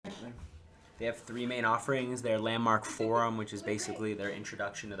They have three main offerings. Their Landmark Forum, which is basically their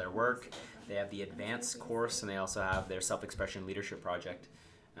introduction to their work. They have the Advanced course, and they also have their Self-Expression Leadership Project.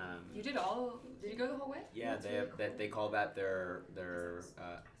 Did you go the whole way? Yeah, they call that their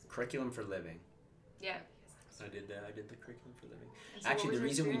curriculum for living. Yeah. I did the curriculum for living. So Actually, the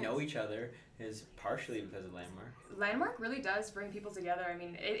reason we experience? know each other is partially because of Landmark. Landmark really does bring people together. I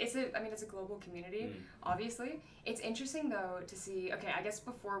mean, it's a global community, obviously. It's interesting, though, to see, okay, I guess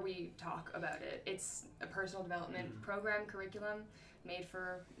before we talk about it, it's a personal development program, curriculum, made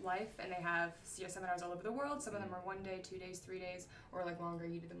for life, and they have seminars all over the world. Some of them are 1 day, 2 days, 3 days, or like longer.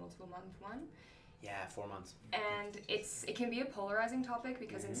 You did the multiple month one. Yeah, 4 months. And it can be a polarizing topic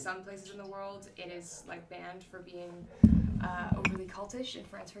because in some places in the world it is like banned for being overly cultish. In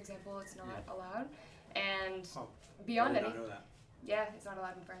France, for example, it's not allowed. And beyond I did not know that. yeah, it's not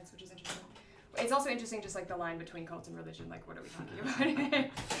allowed in France, which is interesting. It's also interesting, just like the line between cult and religion. Like, what are we talking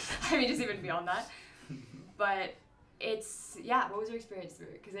about? I mean, just even beyond that. But what was your experience through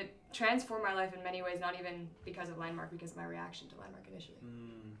it? Because it transformed my life in many ways, not even because of Landmark, because of my reaction to Landmark initially.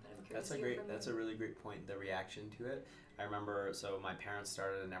 That's a really great point, the reaction to it. I remember, so my parents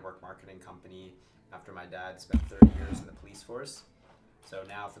started a network marketing company after my dad spent 30 years in the police force. So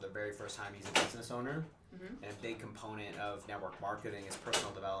now for the very first time he's a business owner, and a big component of network marketing is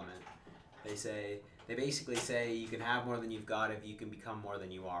personal development. They basically say you can have more than you've got if you can become more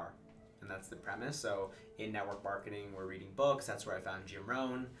than you are. And that's the premise. So in network marketing, we're reading books. That's where I found Jim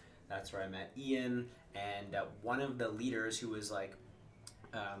Rohn. That's where I met Ian. And one of the leaders who was like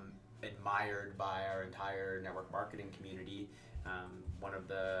admired by our entire network marketing community, one of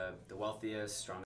the wealthiest, strongest